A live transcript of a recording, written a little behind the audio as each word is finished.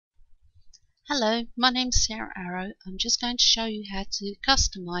Hello, my name's Sarah Arrow. I'm just going to show you how to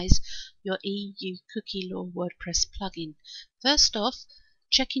customize your EU Cookie Law WordPress plugin. First off,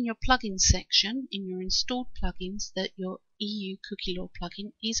 check in your plugins section in your installed plugins that your EU Cookie Law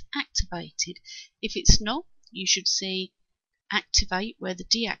plugin is activated. If it's not, you should see activate where the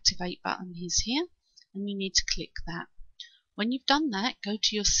deactivate button is here, and you need to click that. When you've done that, go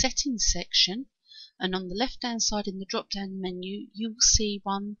to your settings section, and on the left hand side in the drop down menu you will see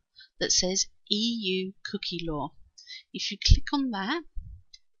one that says EU Cookie Law. If you click on that,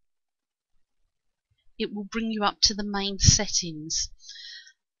 it will bring you up to the main settings.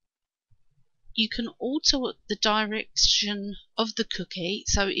 You can alter the direction of the cookie,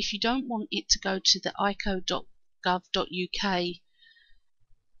 so if you don't want it to go to the ico.gov.uk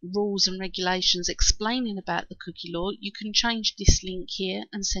rules and regulations explaining about the cookie law, you can change this link here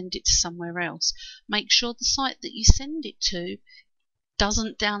and send it to somewhere else. Make sure the site that you send it to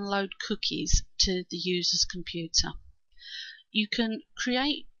doesn't download cookies to the user's computer. You can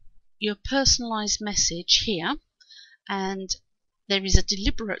create your personalized message here, and there is a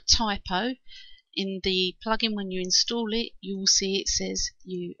deliberate typo in the plugin. When you install it, you will see it says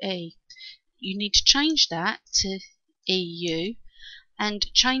UE. You need to change that to EU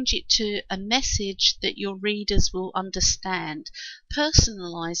and change it to a message that your readers will understand.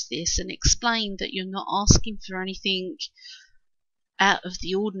 Personalize this and explain that you're not asking for anything out of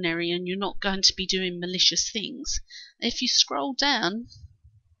the ordinary and you're not going to be doing malicious things. If you scroll down,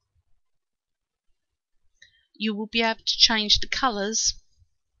 you will be able to change the colours,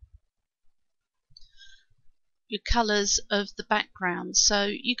 your colours of the background, so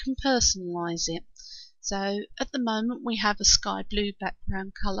you can personalize it. So at the moment we have a sky blue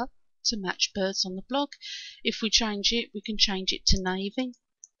background colour to match birds on the blog. If we change it, we can change it to navy,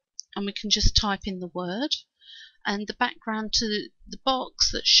 and we can just type in the word, and the background to the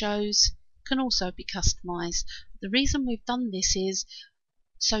box that shows can also be customized. The reason we've done this is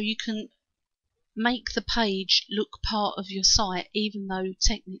so you can make the page look part of your site even though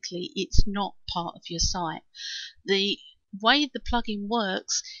technically it's not part of your site. The way the plugin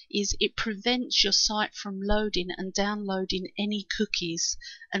works is it prevents your site from loading and downloading any cookies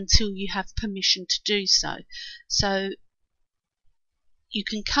until you have permission to do so. So you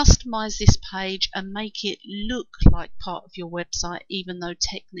can customize this page and make it look like part of your website even though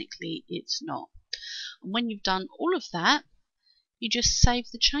technically it's not. And when you've done all of that, you just save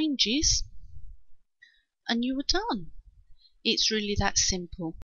the changes and you are done. It's really that simple.